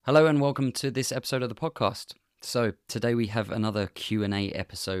Hello and welcome to this episode of the podcast. So today we have another Q&A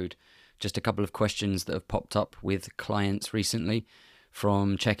episode, just a couple of questions that have popped up with clients recently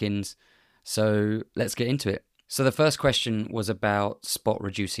from check-ins. So let's get into it. So the first question was about spot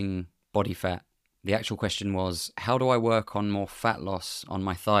reducing body fat. The actual question was, how do I work on more fat loss on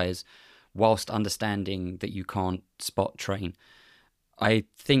my thighs whilst understanding that you can't spot train? I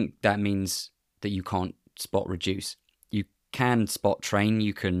think that means that you can't spot reduce. You can spot train,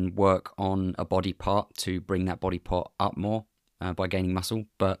 you can work on a body part to bring that body part up more by gaining muscle,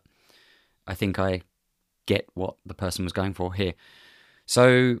 but I think I get what the person was going for here.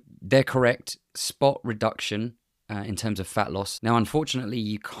 So they're correct. Spot reduction in terms of fat loss. Now, unfortunately,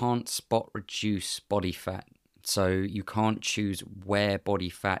 you can't spot reduce body fat. So you can't choose where body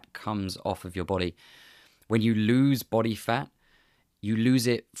fat comes off of your body. When you lose body fat, you lose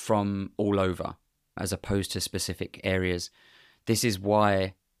it from all over as opposed to specific areas. This is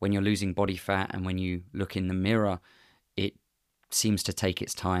why when you're losing body fat and when you look in the mirror, it seems to take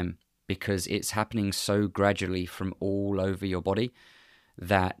its time because it's happening so gradually from all over your body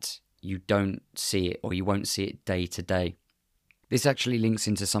that you don't see it, or you won't see it day to day. This actually links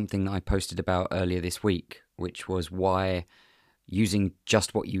into something that I posted about earlier this week, which was why using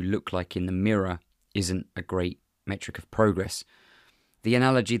just what you look like in the mirror isn't a great metric of progress. The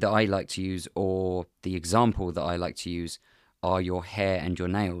analogy that I like to use, or the example that I like to use, are your hair and your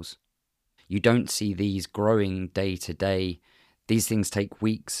nails. You don't see these growing day to day. These things take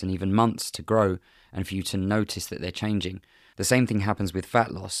weeks and even months to grow and for you to notice that they're changing. The same thing happens with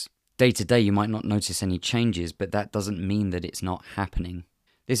fat loss. Day to day you might not notice any changes, but that doesn't mean that it's not happening.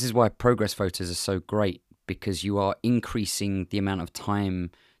 This is why progress photos are so great, because you are increasing the amount of time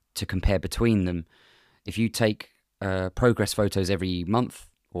to compare between them. If you take progress photos every month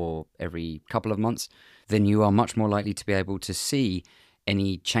or every couple of months, then you are much more likely to be able to see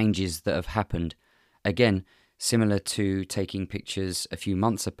any changes that have happened. Again, similar to taking pictures a few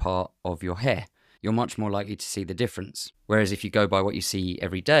months apart of your hair, you're much more likely to see the difference. Whereas if you go by what you see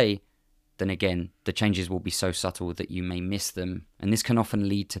every day, then again, the changes will be so subtle that you may miss them. And this can often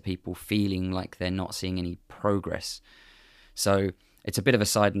lead to people feeling like they're not seeing any progress. So it's a bit of a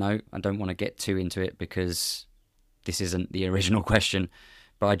side note. I don't want to get too into it because this isn't the original question,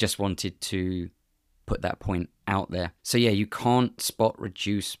 but I just wanted to put that point out there. So yeah, you can't spot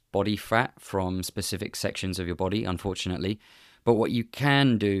reduce body fat from specific sections of your body, unfortunately. But what you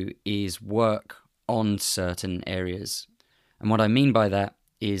can do is work on certain areas. And what I mean by that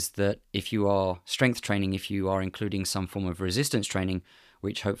is that if you are strength training, if you are including some form of resistance training,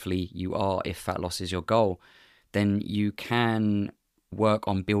 which hopefully you are if fat loss is your goal, then you can work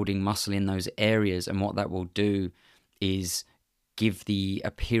on building muscle in those areas. And what that will do is give the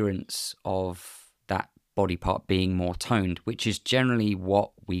appearance of that body part being more toned, which is generally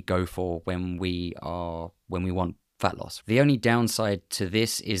what we go for when we want fat loss. The only downside to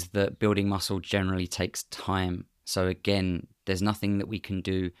this is that building muscle generally takes time. So again, there's nothing that we can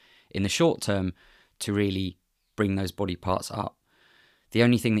do in the short term to really bring those body parts up. The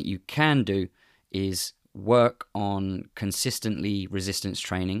only thing that you can do is work on consistently resistance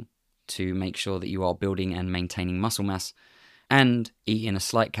training to make sure that you are building and maintaining muscle mass, and eat in a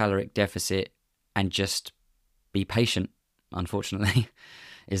slight caloric deficit and just be patient, unfortunately,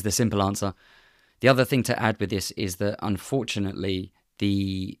 is the simple answer. The other thing to add with this is that, unfortunately,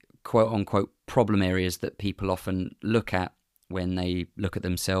 the quote-unquote problem areas that people often look at when they look at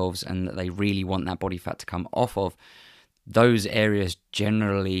themselves and that they really want that body fat to come off of, those areas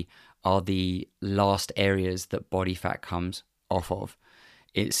generally are the last areas that body fat comes off of.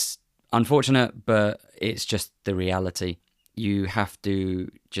 It's unfortunate, but it's just the reality. You have to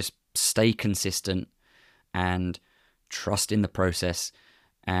just stay consistent and trust in the process,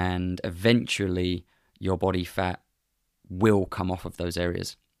 and eventually your body fat will come off of those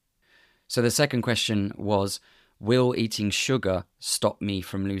areas. So the second question was, will eating sugar stop me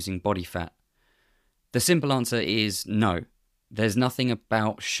from losing body fat? The simple answer is no. There's nothing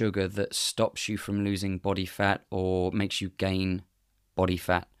about sugar that stops you from losing body fat or makes you gain body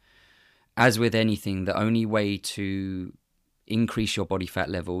fat. As with anything, the only way to increase your body fat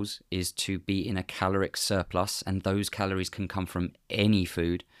levels is to be in a caloric surplus, and those calories can come from any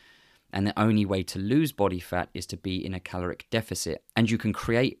food. And the only way to lose body fat is to be in a caloric deficit. And you can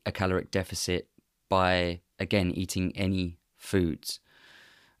create a caloric deficit by, again, eating any foods.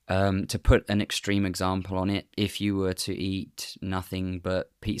 To put an extreme example on it, if you were to eat nothing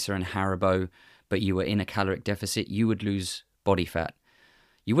but pizza and Haribo, but you were in a caloric deficit, you would lose body fat.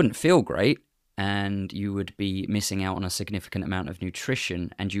 You wouldn't feel great, and you would be missing out on a significant amount of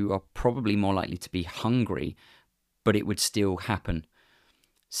nutrition, and you are probably more likely to be hungry, but it would still happen.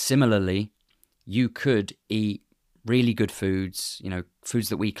 Similarly, you could eat really good foods, foods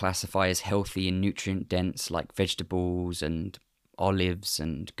that we classify as healthy and nutrient dense, like vegetables and olives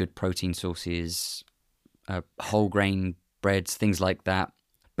and good protein sources, whole grain breads, things like that.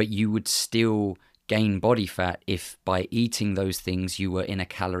 But you would still gain body fat if by eating those things you were in a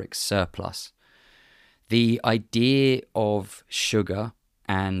caloric surplus. The idea of sugar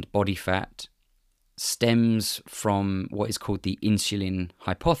and body fat stems from what is called the insulin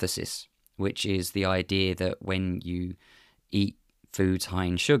hypothesis, which is the idea that when you eat foods high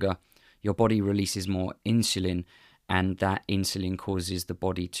in sugar, your body releases more insulin, and that insulin causes the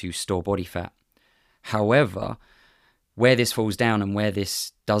body to store body fat. However, where this falls down and where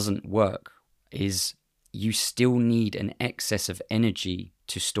this doesn't work is you still need an excess of energy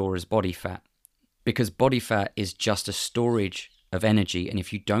to store as body fat, because body fat is just a storage of energy, and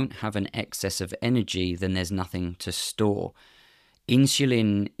if you don't have an excess of energy, then there's nothing to store.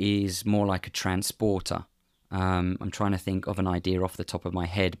 Insulin is more like a transporter. I'm trying to think of an idea off the top of my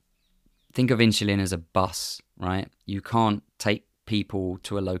head. Think of insulin as a bus, right? You can't take people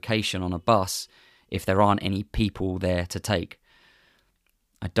to a location on a bus if there aren't any people there to take.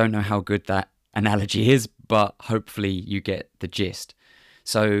 I don't know how good that analogy is, but hopefully you get the gist.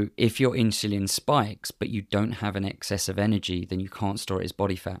 So if your insulin spikes, but you don't have an excess of energy, then you can't store it as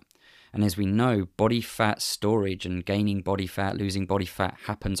body fat. And as we know, body fat storage and gaining body fat, losing body fat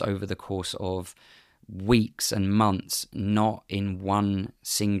happens over the course of weeks and months, not in one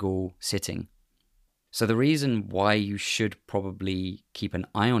single sitting. So the reason why you should probably keep an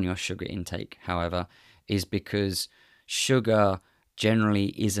eye on your sugar intake, however, is because sugar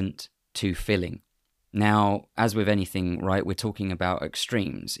generally isn't too filling. Now, as with anything, right, we're talking about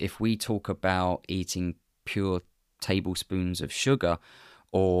extremes. If we talk about eating pure tablespoons of sugar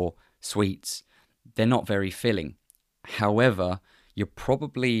or sweets, they're not very filling. However, you're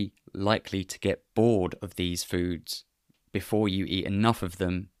probably likely to get bored of these foods before you eat enough of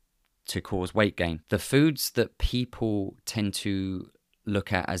them to cause weight gain. The foods that people tend to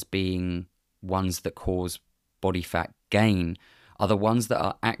look at as being ones that cause body fat gain are the ones that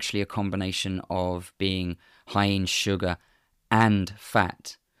are actually a combination of being high in sugar and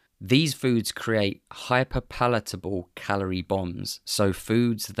fat. These foods create hyperpalatable calorie bombs, so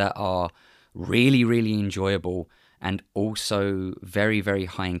foods that are really, really enjoyable and also very, very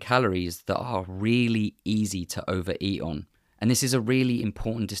high in calories that are really easy to overeat on. And this is a really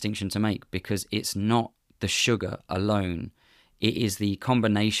important distinction to make, because it's not the sugar alone. It is the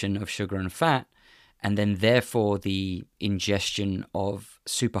combination of sugar and fat, and then therefore the ingestion of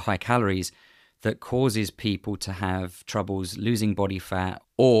super high calories that causes people to have troubles losing body fat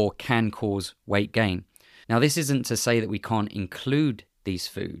or can cause weight gain. Now, this isn't to say that we can't include these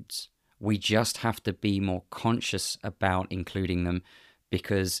foods. We just have to be more conscious about including them,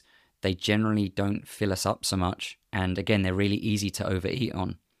 because they generally don't fill us up so much. And again, they're really easy to overeat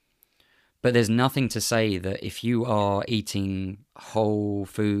on. But there's nothing to say that if you are eating whole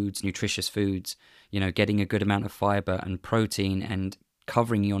foods, nutritious foods, getting a good amount of fiber and protein and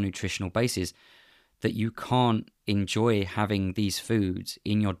covering your nutritional bases, that you can't enjoy having these foods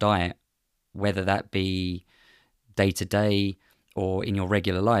in your diet, whether that be day to day or in your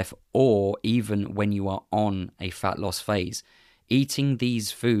regular life, or even when you are on a fat loss phase. Eating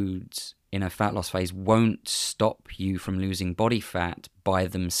these foods in a fat loss phase won't stop you from losing body fat by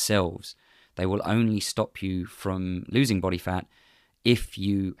themselves. They will only stop you from losing body fat if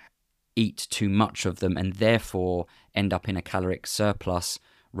you eat too much of them and therefore end up in a caloric surplus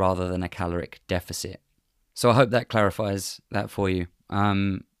rather than a caloric deficit. So I hope that clarifies that for you.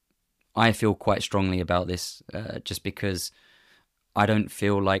 I feel quite strongly about this just because I don't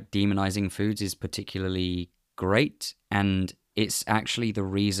feel like demonizing foods is particularly great, and it's actually the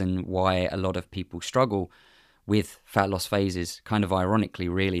reason why a lot of people struggle with fat loss phases, kind of ironically,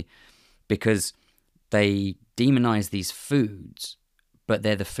 really, because they demonize these foods, but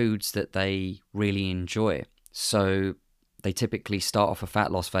they're the foods that they really enjoy. So they typically start off a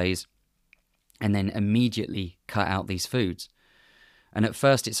fat loss phase and then immediately cut out these foods. And at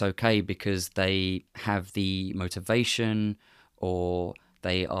first it's okay because they have the motivation, or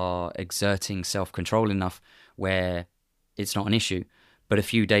they are exerting self-control enough where it's not an issue. But a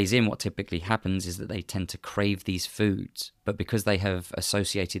few days in, what typically happens is that they tend to crave these foods. But because they have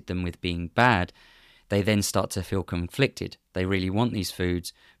associated them with being bad, they then start to feel conflicted. They really want these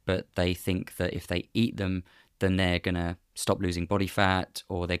foods, but they think that if they eat them, then they're going to stop losing body fat,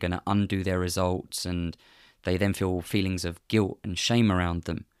 or they're going to undo their results, and they then feel feelings of guilt and shame around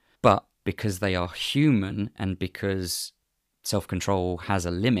them. But because they are human, and because self-control has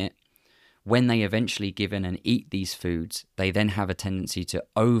a limit, when they eventually give in and eat these foods, they then have a tendency to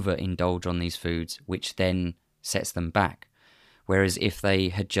overindulge on these foods, which then sets them back. Whereas if they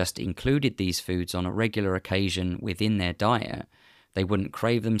had just included these foods on a regular occasion within their diet, they wouldn't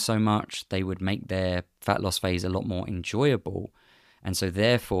crave them so much, they would make their fat loss phase a lot more enjoyable, and so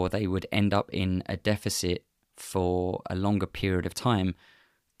therefore they would end up in a deficit for a longer period of time,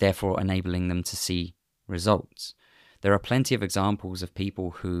 therefore enabling them to see results. There are plenty of examples of people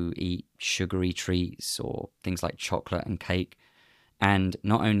who eat sugary treats or things like chocolate and cake and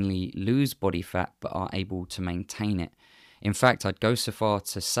not only lose body fat but are able to maintain it. In fact, I'd go so far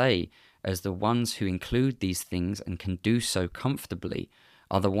to say as the ones who include these things and can do so comfortably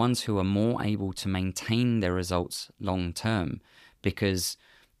are the ones who are more able to maintain their results long term, because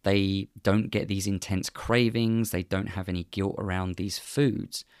they don't get these intense cravings, they don't have any guilt around these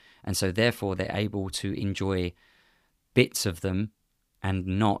foods, and so therefore they're able to enjoy bits of them and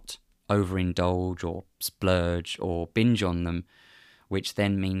not overindulge or splurge or binge on them, which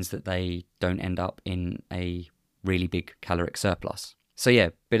then means that they don't end up in a really big caloric surplus. So yeah,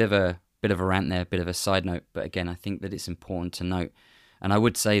 bit of a rant there, bit of a side note, but again, I think that it's important to note. And I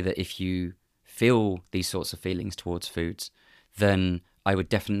would say that if you feel these sorts of feelings towards foods, then I would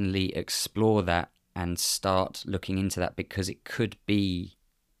definitely explore that and start looking into that, because it could be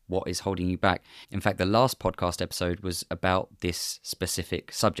what is holding you back. In fact, the last podcast episode was about this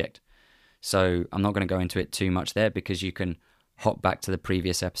specific subject. So I'm not going to go into it too much there, because you can hop back to the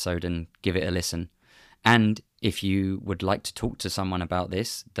previous episode and give it a listen. And if you would like to talk to someone about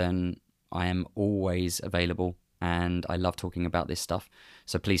this, then I am always available and I love talking about this stuff.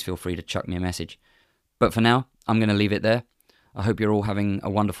 So please feel free to chuck me a message. But for now, I'm going to leave it there. I hope you're all having a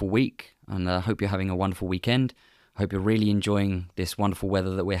wonderful week, and I hope you're having a wonderful weekend. I hope you're really enjoying this wonderful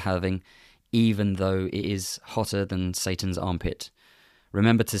weather that we're having, even though it is hotter than Satan's armpit.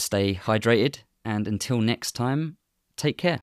 Remember to stay hydrated, and until next time, take care.